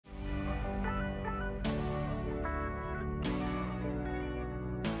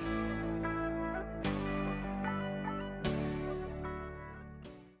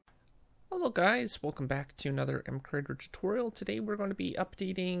Hello guys, welcome back to another MCreator tutorial. Today we're going to be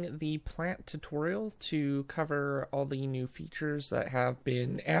updating the plant tutorial to cover all the new features that have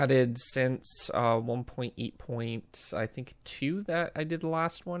been added since 1.8 I think 2 that I did the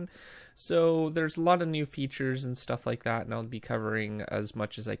last one. So there's a lot of new features and stuff like that, and I'll be covering as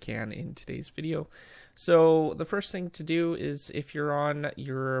much as I can in today's video. So the first thing to do is, if you're on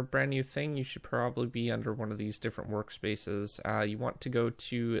your brand new thing, you should probably be under one of these different workspaces. You want to go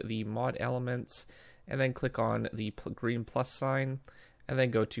to the mod elements and then click on the green plus sign and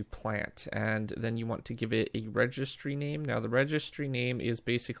then go to plant, and then you want to give it a registry name. Now the registry name is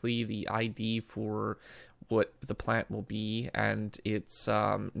basically the ID for what the plant will be and its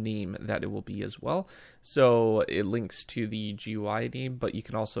name that it will be as well. So it links to the GUI name, but you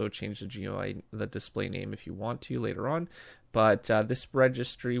can also change the GUI, the display name, if you want to later on. But this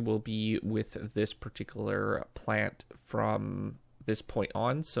registry will be with this particular plant from this point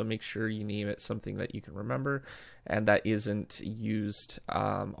on, so make sure you name it something that you can remember and that isn't used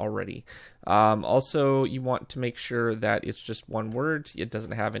already. Also, you want to make sure that it's just one word. It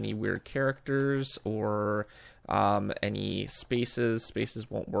doesn't have any weird characters or any spaces. Spaces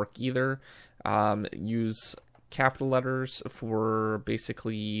won't work either. Use capital letters for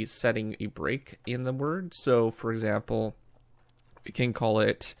basically setting a break in the word. So for example, we can call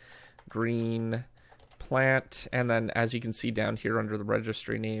it green plant, and then as you can see down here under the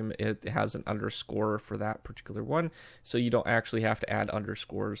registry name, it has an underscore for that particular one, so you don't actually have to add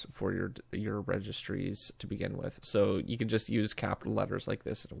underscores for your registries to begin with. So you can just use capital letters like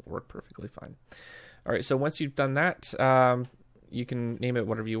this, it'll work perfectly fine. All right, so once you've done that, you can name it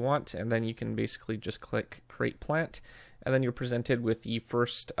whatever you want, and then you can basically just click create plant, and then you're presented with the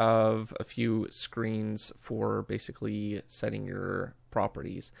first of a few screens for basically setting your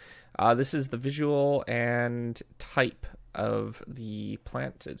properties. This is the visual and type of the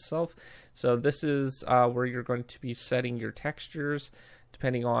plant itself. So this is where you're going to be setting your textures.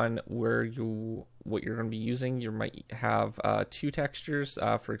 Depending on what you're going to be using, you might have two textures.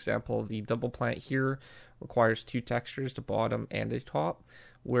 For example, the double plant here requires two textures, the bottom and a top,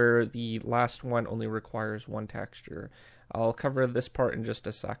 where the last one only requires one texture. I'll cover this part in just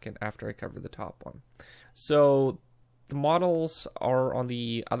a second after I cover the top one. So the models are on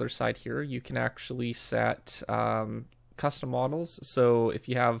the other side here. You can actually set custom models. So if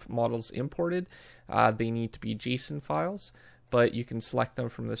you have models imported, they need to be JSON files, but you can select them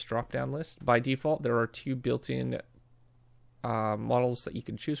from this drop-down list. By default, there are two built-in models that you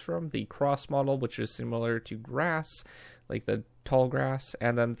can choose from. The cross model, which is similar to grass, like the tall grass,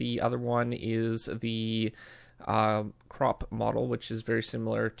 and then the other one is the crop model, which is very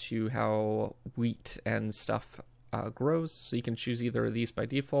similar to how wheat and stuff grows. So you can choose either of these by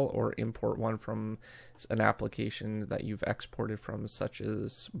default or import one from an application that you've exported from, such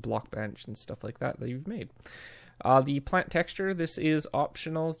as Blockbench and stuff like that you've made. The plant texture, this is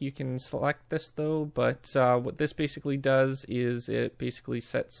optional. You can select this though, but what this basically does is it basically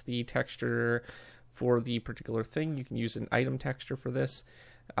sets the texture for the particular thing. You can use an item texture for this.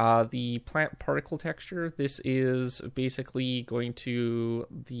 The plant particle texture, this is basically going to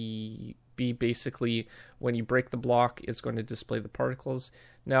be basically when you break the block, it's going to display the particles.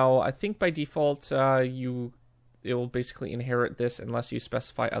 Now, I think by default, it will basically inherit this unless you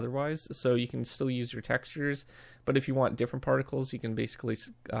specify otherwise. So you can still use your textures, but if you want different particles, you can basically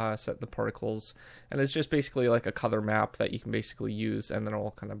set the particles, and it's just basically like a color map that you can basically use, and then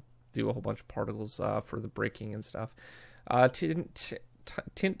it'll kind of do a whole bunch of particles for the breaking and stuff.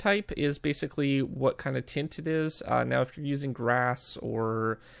 Tint type is basically what kind of tint it is. Now, if you're using grass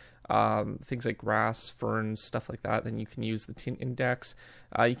or things like grass, ferns, stuff like that, then you can use the tint index.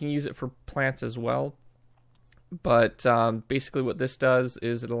 You can use it for plants as well. But basically what this does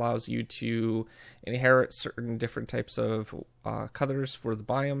is it allows you to inherit certain different types of colors for the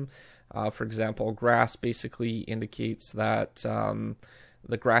biome. For example, grass basically indicates that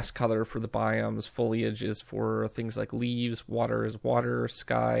the grass color for the biomes, foliage is for things like leaves, water is water,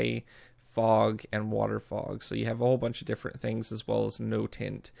 sky, fog, and water fog. So you have a whole bunch of different things as well as no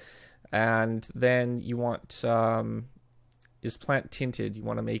tint. And then you want is plant tinted. You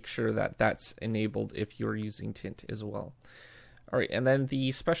want to make sure that that's enabled if you're using tint as well. All right, and then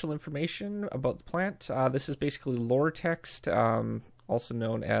the special information about the plant. This is basically lore text, also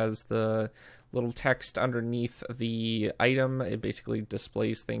known as the little text underneath the item. It basically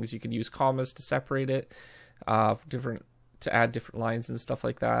displays things. You can use commas to separate it, to add different lines and stuff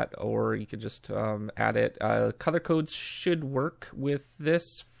like that, or you could just add it. Color codes should work with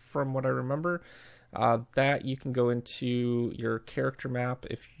this, from what I remember. That you can go into your character map.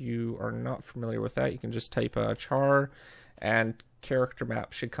 If you are not familiar with that, you can just type char and character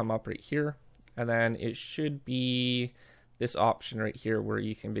map should come up right here, and then it should be this option right here where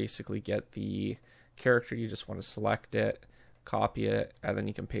you can basically get the character. You just want to select it, copy it, and then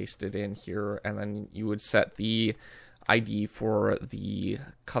you can paste it in here, and then you would set the ID for the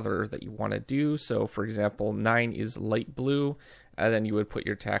color that you want to do. So for example, 9 is light blue, and then you would put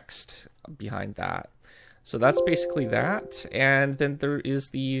your text behind that. So that's basically that. And then there is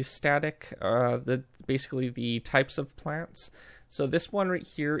the static, basically the types of plants. So this one right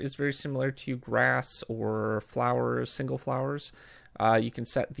here is very similar to grass or flowers, single flowers. You can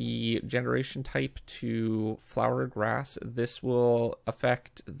set the generation type to flower grass. This will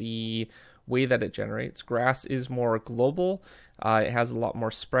affect the way that it generates. Grass is more global. It has a lot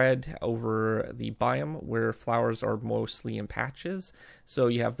more spread over the biome, where flowers are mostly in patches. So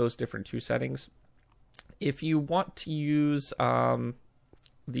you have those different two settings. If you want to use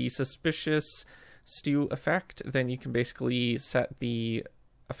the suspicious stew effect, then you can basically set the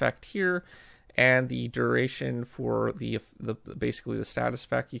effect here and the duration for the basically the status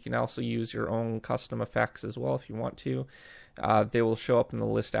effect. You can also use your own custom effects as well if you want to. They will show up in the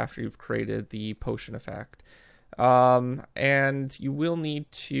list after you've created the potion effect. And you will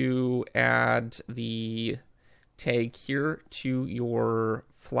need to add the tag here to your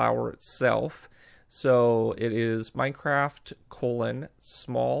flower itself. So it is Minecraft :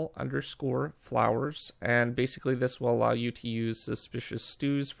 small_flowers, and basically this will allow you to use suspicious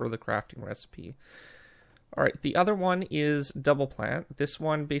stews for the crafting recipe. All right, the other one is double plant. This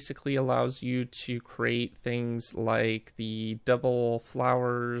one basically allows you to create things like the double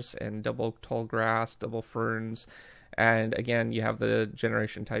flowers and double tall grass, double ferns, and again, you have the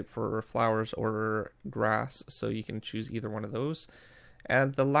generation type for flowers or grass, so you can choose either one of those.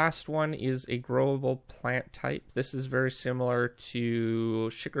 And the last one is a growable plant type. This is very similar to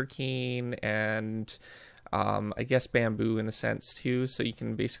sugarcane and I guess bamboo in a sense too. So you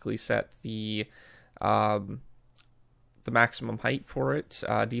can basically set the maximum height for it.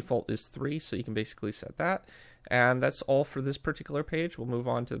 Default is 3, so you can basically set that. And that's all for this particular page. We'll move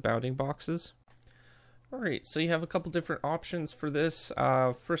on to the bounding boxes. Alright, so you have a couple different options for this.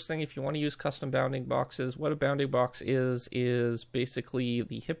 First thing, if you want to use custom bounding boxes, what a bounding box is basically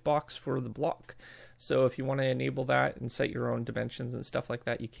the hitbox for the block. So if you want to enable that and set your own dimensions and stuff like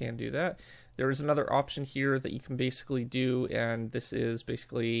that, you can do that. There is another option here that you can basically do, and this is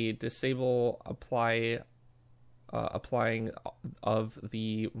basically disable applying of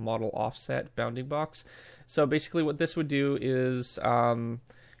the model offset bounding box. So basically what this would do is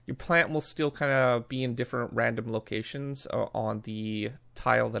your plant will still kind of be in different random locations on the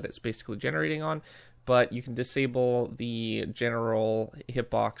tile that it's basically generating on, but you can disable the general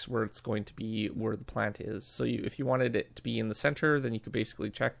hitbox where it's going to be where the plant is. So if you wanted it to be in the center, then you could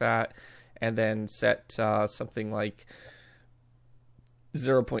basically check that and then set something like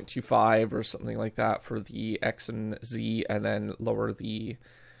 0.25 or something like that for the X and Z, and then lower the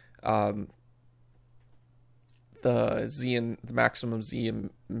Z and the maximum Z and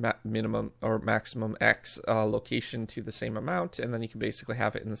minimum or maximum X location to the same amount, and then you can basically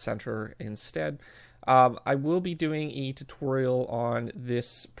have it in the center instead. I will be doing a tutorial on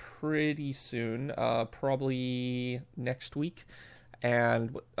this pretty soon, probably next week,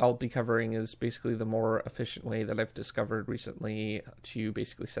 and what I'll be covering is basically the more efficient way that I've discovered recently to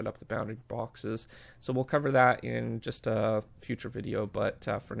basically set up the bounding boxes. So we'll cover that in just a future video, but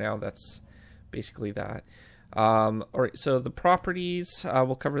for now that's basically that. Alright, so the properties,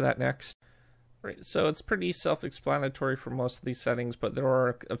 we'll cover that next. Right, so it's pretty self-explanatory for most of these settings, but there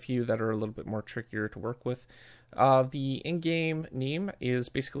are a few that are a little bit more trickier to work with. The in-game name is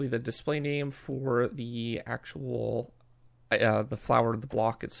basically the display name for the actual the flower of the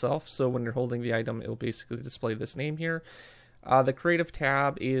block itself. So when you're holding the item, it'll basically display this name here. The creative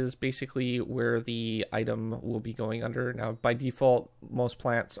tab is basically where the item will be going under. Now, by default, most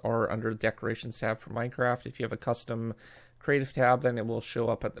plants are under the decorations tab for Minecraft. If you have a custom creative tab, then it will show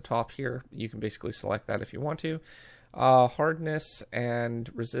up at the top here. You can basically select that if you want to. Hardness and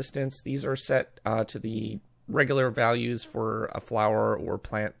resistance, these are set to the regular values for a flower or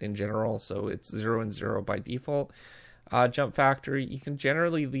plant in general. So it's 0 and 0 by default. Jump factor, you can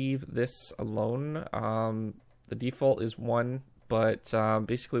generally leave this alone. The default is 1, but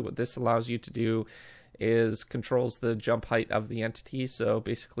basically what this allows you to do is controls the jump height of the entity. So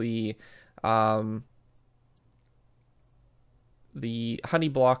basically the honey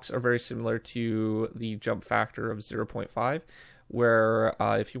blocks are very similar to the jump factor of 0.5, where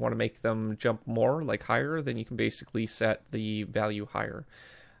if you want to make them jump more, like higher, then you can basically set the value higher.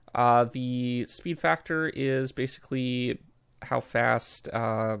 The speed factor is basically how fast,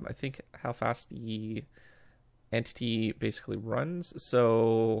 I think how fast the entity basically runs.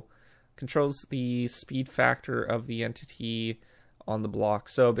 So controls the speed factor of the entity on the block.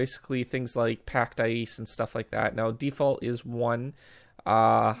 So basically things like packed ice and stuff like that. Now default is 1.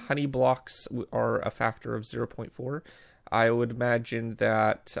 Honey blocks are a factor of 0.4. I would imagine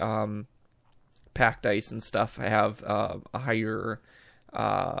that packed ice and stuff have a higher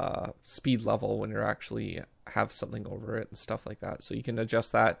speed level when you're actually have something over it and stuff like that. So you can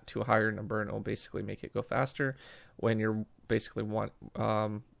adjust that to a higher number and it'll basically make it go faster when you're basically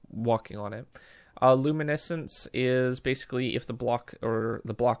walking on it. Luminescence is basically if the block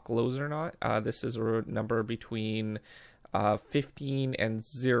glows or not. This is a number between 15 and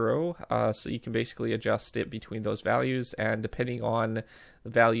 0, so you can basically adjust it between those values, and depending on the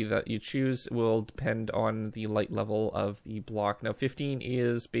value that you choose will depend on the light level of the block. Now 15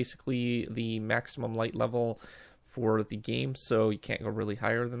 is basically the maximum light level for the game, so you can't go really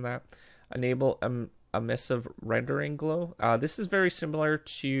higher than that. Enable emissive rendering glow. This is very similar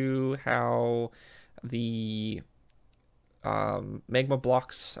to how the magma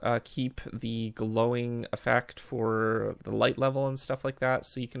blocks keep the glowing effect for the light level and stuff like that.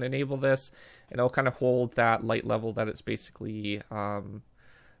 So you can enable this and it'll kind of hold that light level that it's basically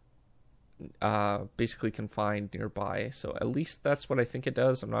confined nearby. So at least that's what I think it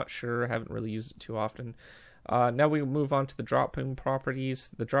does. I'm not sure. I haven't really used it too often. Now we move on to the dropping properties.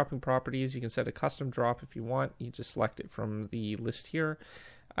 The dropping properties, you can set a custom drop if you want. You just select it from the list here.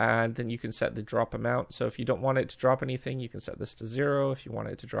 And then you can set the drop amount. So if you don't want it to drop anything, you can set this to 0. If you want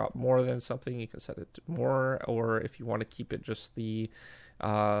it to drop more than something, you can set it to more. Or if you want to keep it just the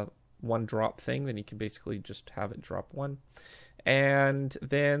one drop thing, then you can basically just have it drop 1. And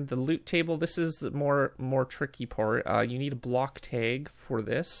then the loot table, this is the more tricky part. You need a block tag for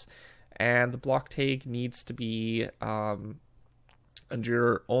this. And the block tag needs to be under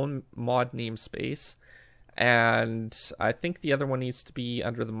your own mod namespace. And I think the other one needs to be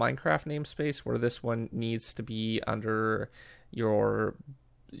under the Minecraft namespace, where this one needs to be under your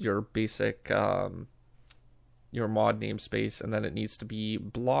basic your mod namespace, and then it needs to be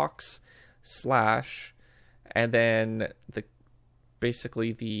blocks / and then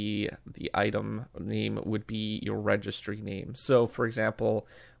basically the item name would be your registry name. So for example,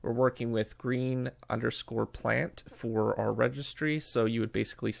 we're working with green_plant for our registry, so you would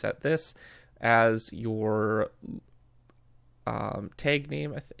basically set this as your tag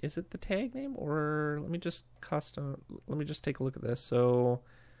name. Is it the tag name, or let me just take a look at this. So,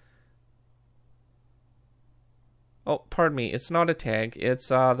 oh, pardon me, it's not a tag, it's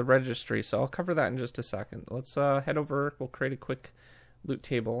the registry. So I'll cover that in just a second. Let's head over. We'll create a quick loot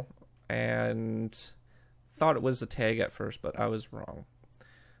table, and thought it was a tag at first, but I was wrong.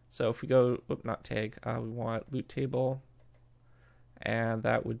 So if we go, not tag, we want loot table. And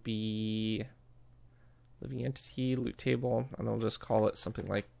that would be living entity, loot table, and I'll just call it something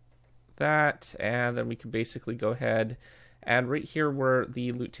like that. And then we can basically go ahead and right here where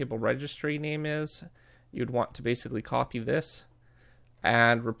the loot table registry name is, you'd want to basically copy this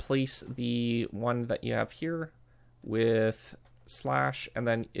and replace the one that you have here with / and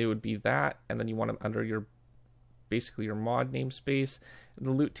then it would be that, and then you want them under your basically your mod namespace.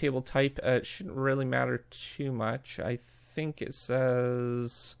 The loot table type, it shouldn't really matter too much. I think it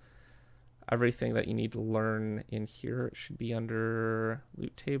says everything that you need to learn in here. It should be under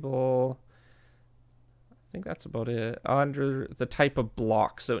loot table. I think that's about it. Under the type of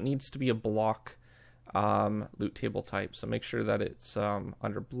block, so it needs to be a block loot table type. So make sure that it's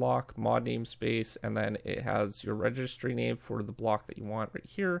under block, mod namespace, and then it has your registry name for the block that you want right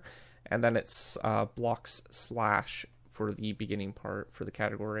here, and then it's blocks / for the beginning part for the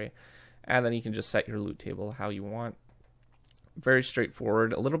category, and then you can just set your loot table how you want. Very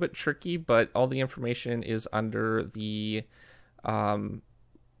straightforward, a little bit tricky, but all the information is under the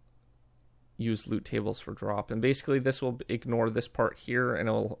use loot tables for drop. And basically this will ignore this part here, and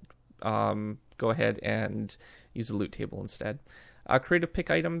it'll go ahead and use a loot table instead. Create a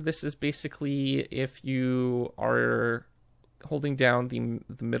pick item. This is basically if you are holding down the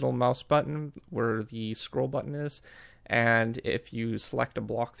middle mouse button where the scroll button is, and if you select a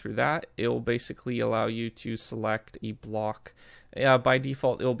block through that, it will basically allow you to select a block. By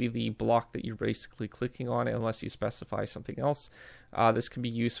default, it will be the block that you're basically clicking on unless you specify something else. This can be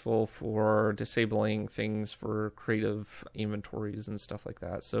useful for disabling things for creative inventories and stuff like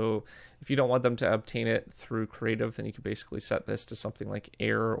that. So if you don't want them to obtain it through creative, then you can basically set this to something like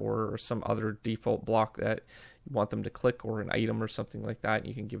air or some other default block that you want them to click, or an item or something like that, and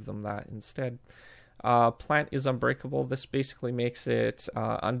you can give them that instead. Plant is unbreakable. This basically makes it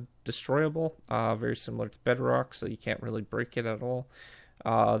undestroyable, very similar to bedrock, so you can't really break it at all.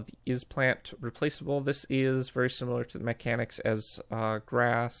 Is plant replaceable? This is very similar to the mechanics as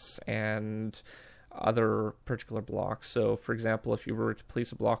grass and other particular blocks. So for example, if you were to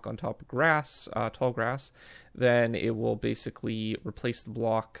place a block on top of grass, tall grass, then it will basically replace the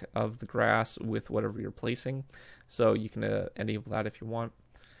block of the grass with whatever you're placing. So you can enable that if you want.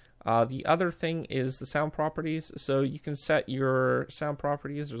 The other thing is the sound properties. So you can set your sound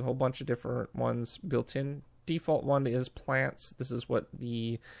properties. There's a whole bunch of different ones built in. Default one is plants. This is what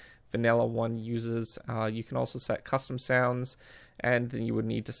the vanilla one uses. You can also set custom sounds, and then you would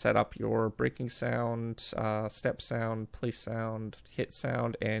need to set up your breaking sound, step sound, place sound, hit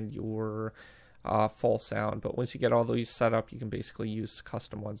sound, and your fall sound. But once you get all those set up, you can basically use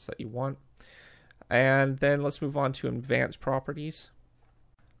custom ones that you want. And then let's move on to advanced properties.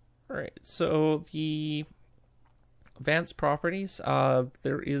 All right, so the advanced properties,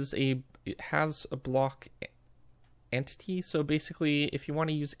 it has a block entity. So basically, if you want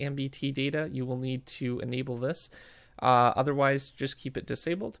to use MBT data, you will need to enable this. Otherwise, just keep it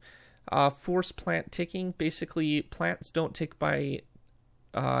disabled. Force plant ticking. Basically, plants don't tick by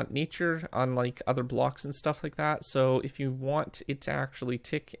nature, unlike other blocks and stuff like that. So if you want it to actually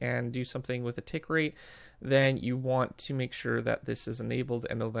tick and do something with a tick rate, then you want to make sure that this is enabled,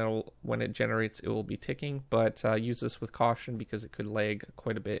 and then when it generates, it will be ticking. But use this with caution because it could lag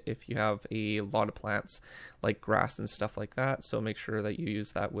quite a bit if you have a lot of plants like grass and stuff like that. So make sure that you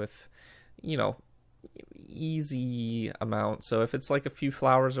use that with, easy amount. So if it's like a few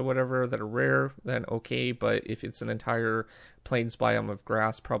flowers or whatever that are rare, then okay. But if it's an entire plains biome of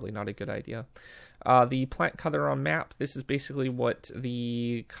grass, probably not a good idea. The plant color on map, this is basically what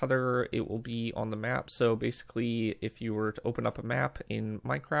the color it will be on the map. So basically, if you were to open up a map in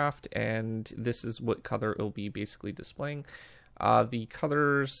Minecraft, and this is what color it will be basically displaying. The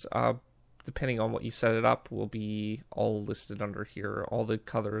colors, depending on what you set it up, will be all listed under here. All the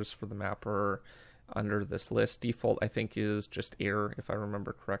colors for the map are under this list. Default, I think, is just air, if I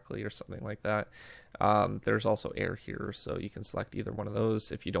remember correctly, or something like that. There's also air here, so you can select either one of those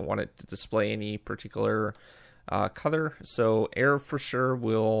if you don't want it to display any particular color. So air for sure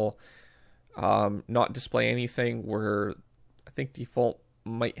will not display anything, where I think default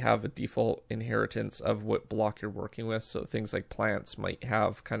might have a default inheritance of what block you're working with. So things like plants might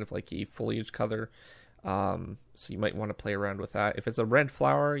have kind of like a foliage color. So you might want to play around with that. If it's a red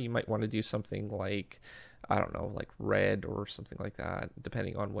flower, you might want to do something like, I don't know, like red or something like that,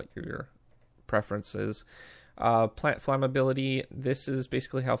 depending on what your preference is. Plant flammability, this is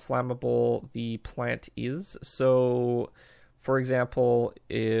basically how flammable the plant is. So, for example,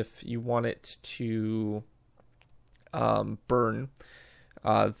 if you want it to burn,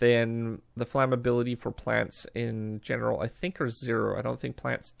 then the flammability for plants in general, I think, are 0. I don't think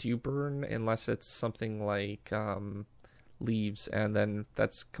plants do burn unless it's something like leaves, and then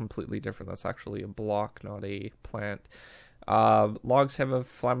that's completely different. That's actually a block, not a plant. Logs have a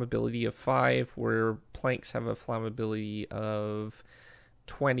flammability of 5, where planks have a flammability of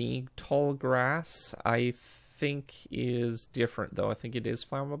 20. Tall grass, I think, is different though. I think it is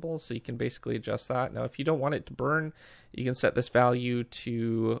flammable, so you can basically adjust that. Now if you don't want it to burn, you can set this value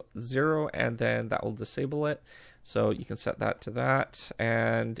to 0, and then that will disable it. So you can set that to that.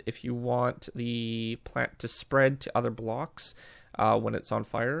 And if you want the plant to spread to other blocks when it's on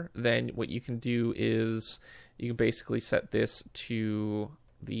fire, then what you can do is you can basically set this to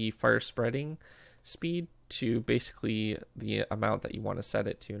the fire spreading speed, to basically the amount that you want to set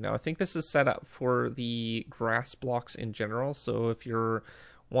it to. Now I think this is set up for the grass blocks in general, so if you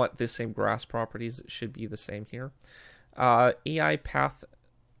want the same grass properties, it should be the same here. AI path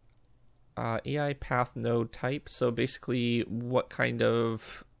node type, so basically what kind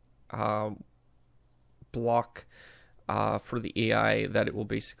of block for the AI that it will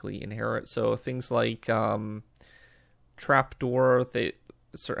basically inherit. So things like trapdoor,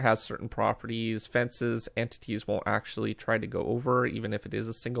 has certain properties. Fences, entities won't actually try to go over, even if it is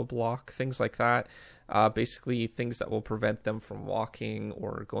a single block. Things like that. Basically, things that will prevent them from walking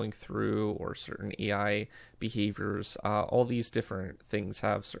or going through, or certain AI behaviors. All these different things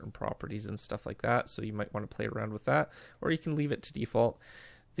have certain properties and stuff like that, so you might want to play around with that, or you can leave it to default.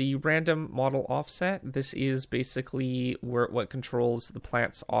 The random model offset, this is basically what controls the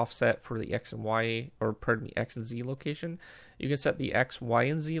plant's offset for the X and Y, or pardon me, X and Z location. You can set the X, Y,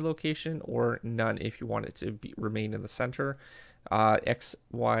 and Z location, or none if you want it to remain in the center. X,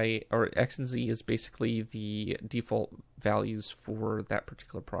 Y, or X and Z is basically the default values for that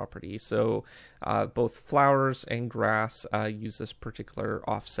particular property. So both flowers and grass use this particular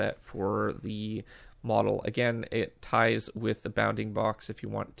offset for the model. Again, it ties with the bounding box if you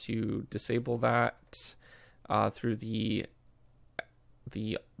want to disable that through the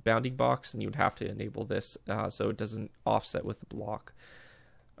the bounding box, and you would have to enable this so it doesn't offset with the block.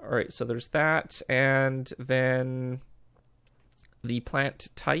 All right, so there's that, and then the plant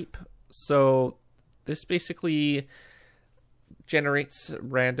type. So this basically generates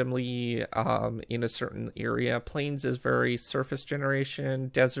randomly in a certain area. Plains is very surface generation.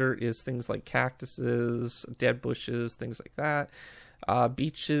 Desert is things like cactuses, dead bushes, things like that.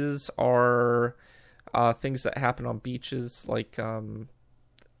 Beaches are things that happen on beaches, like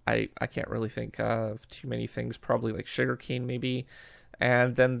I can't really think of too many things, probably like sugarcane maybe.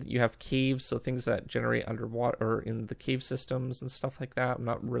 And then you have caves, so things that generate underwater or in the cave systems and stuff like that. I'm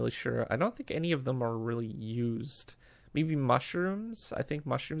not really sure. I don't think any of them are really used. Maybe mushrooms. I think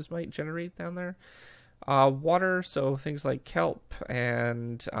mushrooms might generate down there. Water, so things like kelp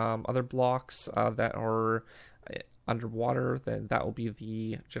and other blocks that are underwater, then that will be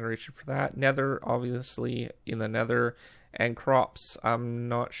the generation for that. Nether, obviously in the nether. And crops, I'm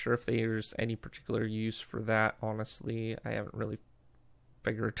not sure if there's any particular use for that, honestly. I haven't really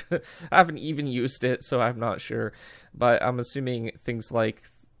figured. I haven't even used it, so I'm not sure. But I'm assuming things like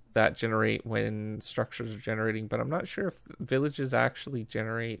that generate when structures are generating, but I'm not sure if villages actually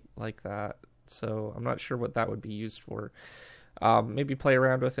generate like that. So I'm not sure what that would be used for. Maybe play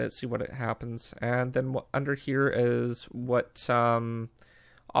around with it, see what it happens. And then under here is what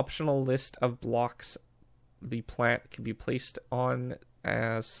optional list of blocks the plant can be placed on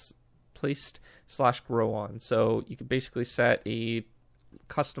as placed/grow on. So you can basically set a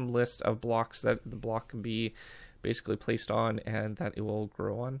custom list of blocks that the block can be basically placed on and that it will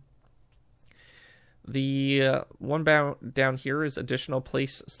grow on. The one down here is additional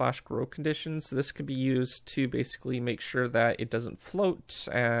place/grow conditions. This can be used to basically make sure that it doesn't float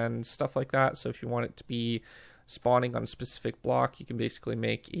and stuff like that. So if you want it to be spawning on a specific block, you can basically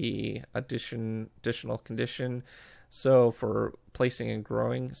make a additional condition. So for placing and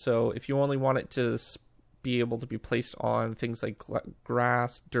growing. So if you only want it to be able to be placed on things like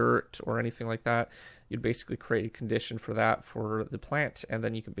grass, dirt, or anything like that, you'd basically create a condition for that for the plant, and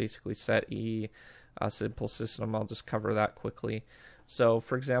then you can basically set a simple system. I'll just cover that quickly. So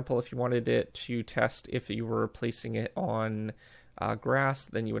for example, if you wanted it to test if you were placing it on grass,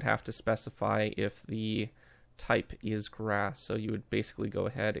 then you would have to specify if the type is grass. So you would basically go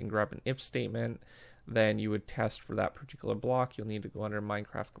ahead and grab an if statement, then you would test for that particular block. You'll need to go under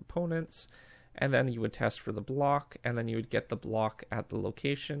Minecraft components, and then you would test for the block, and then you would get the block at the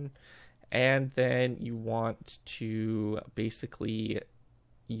location. And then you want to basically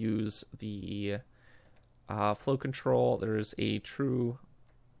use the flow control. There's a true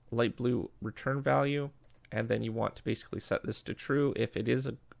light blue return value, and then you want to basically set this to true if it is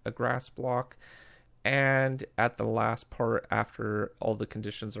a grass block. And at the last part, after all the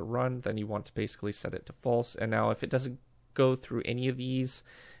conditions are run, then you want to basically set it to false. And now if it doesn't go through any of these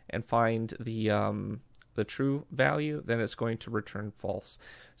and find the true value, then it's going to return false.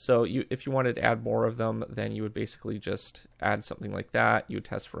 So if you wanted to add more of them, then you would basically just add something like that. You would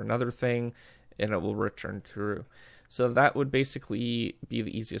test for another thing, and it will return true. So that would basically be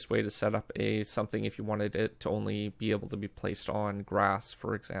the easiest way to set up something if you wanted it to only be able to be placed on grass,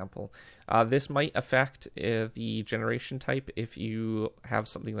 for example. This might affect the generation type if you have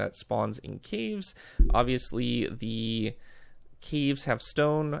something that spawns in caves. Obviously, the caves have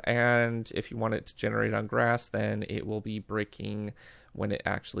stone, and if you want it to generate on grass, then it will be breaking when it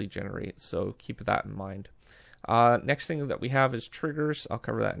actually generates. So keep that in mind. Next thing that we have is triggers. I'll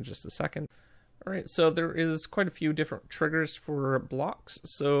cover that in just a second. All right, so there is quite a few different triggers for blocks.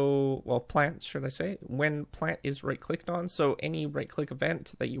 So, well, plants, should I say, when plant is right-clicked on. So any right-click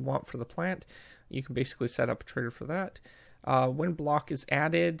event that you want for the plant, you can basically set up a trigger for that. When block is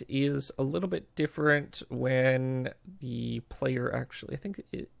added is a little bit different when the player actually,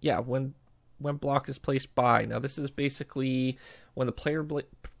 when block is placed by. Now, this is basically when the player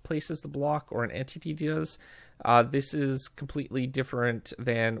places the block or an entity does. This is completely different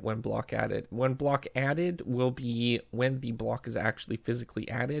than when block added. When block added will be when the block is actually physically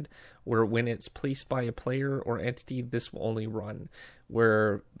added, where when it's placed by a player or entity, this will only run.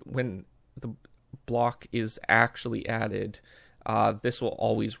 Where when the block is actually added, this will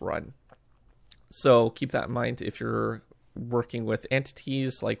always run. So keep that in mind if you're working with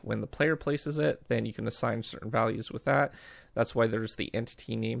entities. Like when the player places it, then you can assign certain values with that. That's why there's the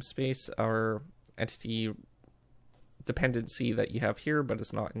entity namespace or entity dependency that you have here, but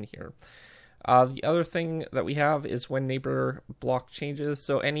it's not in here. The other thing that we have is when neighbor block changes.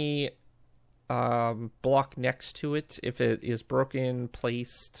 So any block next to it, if it is broken,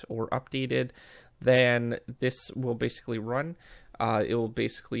 placed, or updated, then this will basically run. it will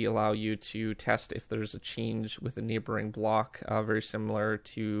basically allow you to test if there's a change with a neighboring block, very similar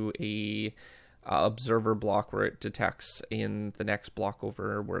to a observer block where it detects in the next block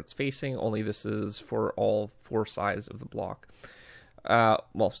over where it's facing, only this is for all 4 sides of the block.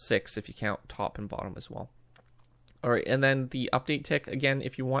 Well, 6 if you count top and bottom as well. All right, and then the update tick, again,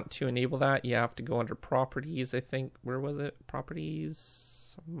 if you want to enable that, you have to go under properties, I think. Where was it?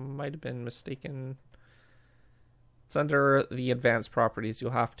 Properties? Might have been mistaken. It's under the advanced properties.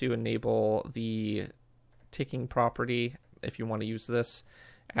 You'll have to enable the ticking property if you want to use this.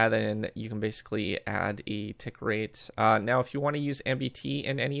 And then you can basically add a tick rate. Now, if you want to use MBT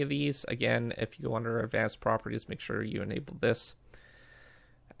in any of these, again, if you go under advanced properties, make sure you enable this.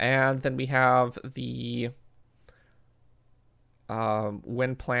 And then we have the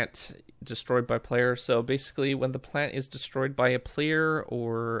when plant destroyed by player. So basically, when the plant is destroyed by a player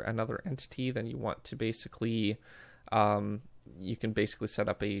or another entity, then you want to basically, you can basically set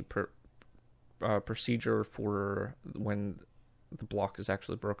up a procedure for when the block is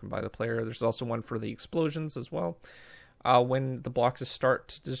actually broken by the player. There's also one for the explosions as well. When the blocks start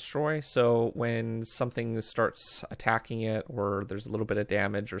to destroy, so when something starts attacking it or there's a little bit of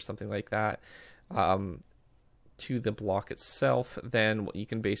damage or something like that to the block itself, then what you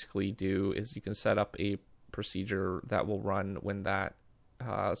can basically do is you can set up a procedure that will run when that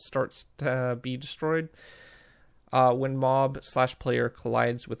starts to be destroyed. When mob/player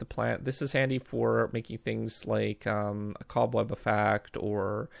collides with the plant, this is handy for making things like a cobweb effect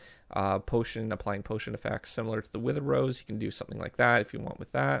or applying potion effects similar to the Wither Rose. You can do something like that if you want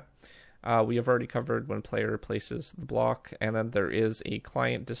with that. We have already covered when player replaces the block, and then there is a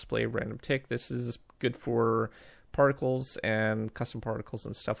client display random tick. This is good for particles and custom particles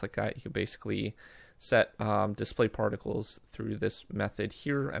and stuff like that. You can basically set display particles through this method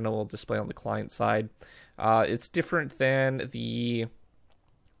here, and it will display on the client side. It's different than the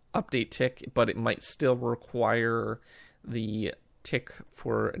update tick, but it might still require the tick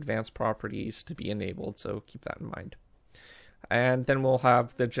for advanced properties to be enabled, so keep that in mind. And then we'll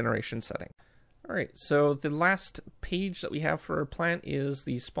have the generation setting. All right, so the last page that we have for our plant is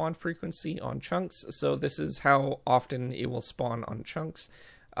the spawn frequency on chunks. So this is how often it will spawn on chunks.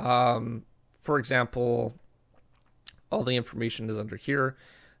 For example, all the information is under here,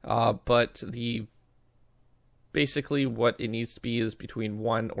 but basically what it needs to be is between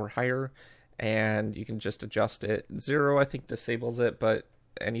 1 or higher, and you can just adjust it. 0, I think, disables it, but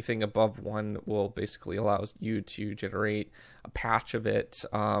anything above 1 will basically allow you to generate a patch of it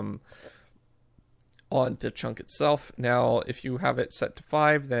on the chunk itself. Now, if you have it set to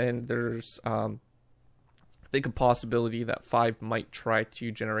 5, then there's I think a possibility that 5 might try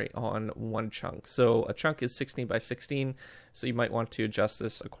to generate on 1 chunk. So a chunk is 16 by 16, so you might want to adjust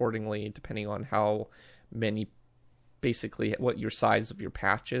this accordingly depending on how many, basically what your size of your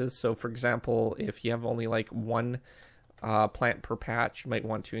patch is. So for example, if you have only like 1 plant per patch, you might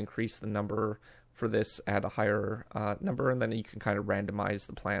want to increase the number for this at a higher number, and then you can kind of randomize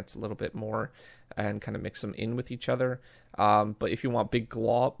the plants a little bit more and kind of mix them in with each other. But if you want big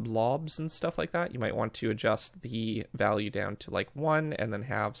blobs and stuff like that, you might want to adjust the value down to like 1 and then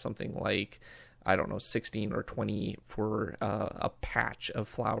have something like, I don't know, 16 or 20 for a patch of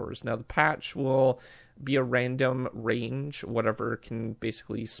flowers. Now the patch will be a random range, whatever can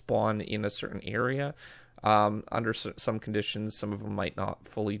basically spawn in a certain area. Under some conditions, some of them might not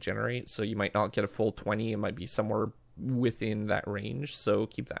fully generate, so you might not get a full 20. It might be somewhere within that range, so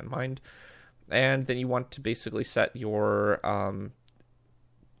keep that in mind. And then you want to basically set your the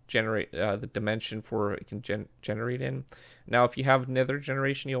dimension for it can generate in. Now, if you have nether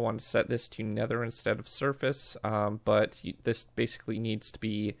generation, you'll want to set this to nether instead of surface, but this basically needs to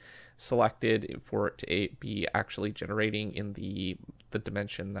be selected for it to be actually generating in the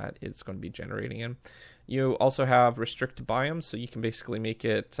dimension that it's going to be generating in. You also have restricted biomes, so you can basically make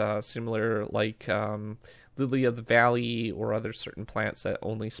it similar like Lily of the Valley or other certain plants that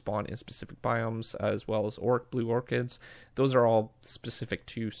only spawn in specific biomes, as well as blue orchids. Those are all specific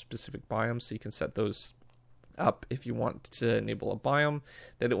to specific biomes, so you can set those up if you want to enable a biome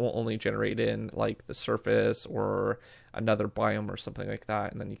that it will only generate in, like the surface or another biome or something like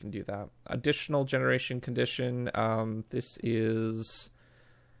that, and then you can do that. Additional generation condition, this is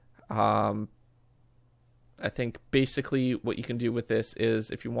I think basically what you can do with this is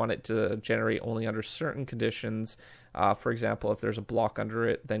if you want it to generate only under certain conditions, for example, if there's a block under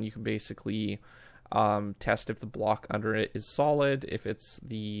it, then you can basically test if the block under it is solid, if it's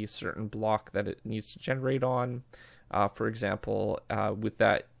the certain block that it needs to generate on. For example, with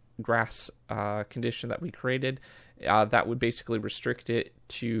that grass condition that we created, that would basically restrict it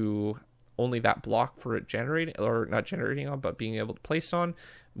to only that block for it generating, or not generating on, but being able to place on.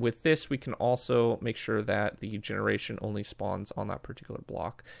 With this, we can also make sure that the generation only spawns on that particular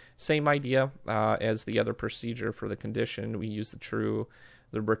block. Same idea as the other procedure for the condition. We use the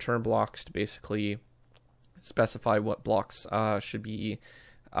return blocks to basically specify what blocks should be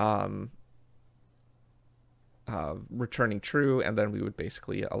returning true, and then we would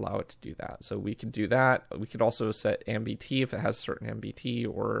basically allow it to do that. So we could do that. We could also set MBT if it has certain MBT,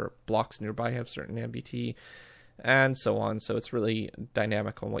 or blocks nearby have certain MBT, and so on. So it's really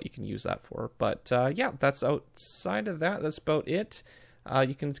dynamic on what you can use that for. But yeah, that's outside of that. That's about it.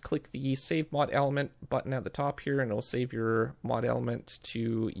 You can click the Save Mod Element button at the top here, and it'll save your mod element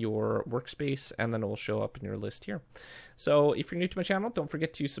to your workspace, and then it will show up in your list here. So if you're new to my channel, don't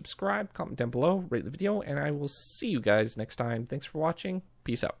forget to subscribe, comment down below, rate the video, and I will see you guys next time. Thanks for watching.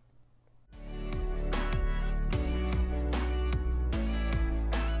 Peace out.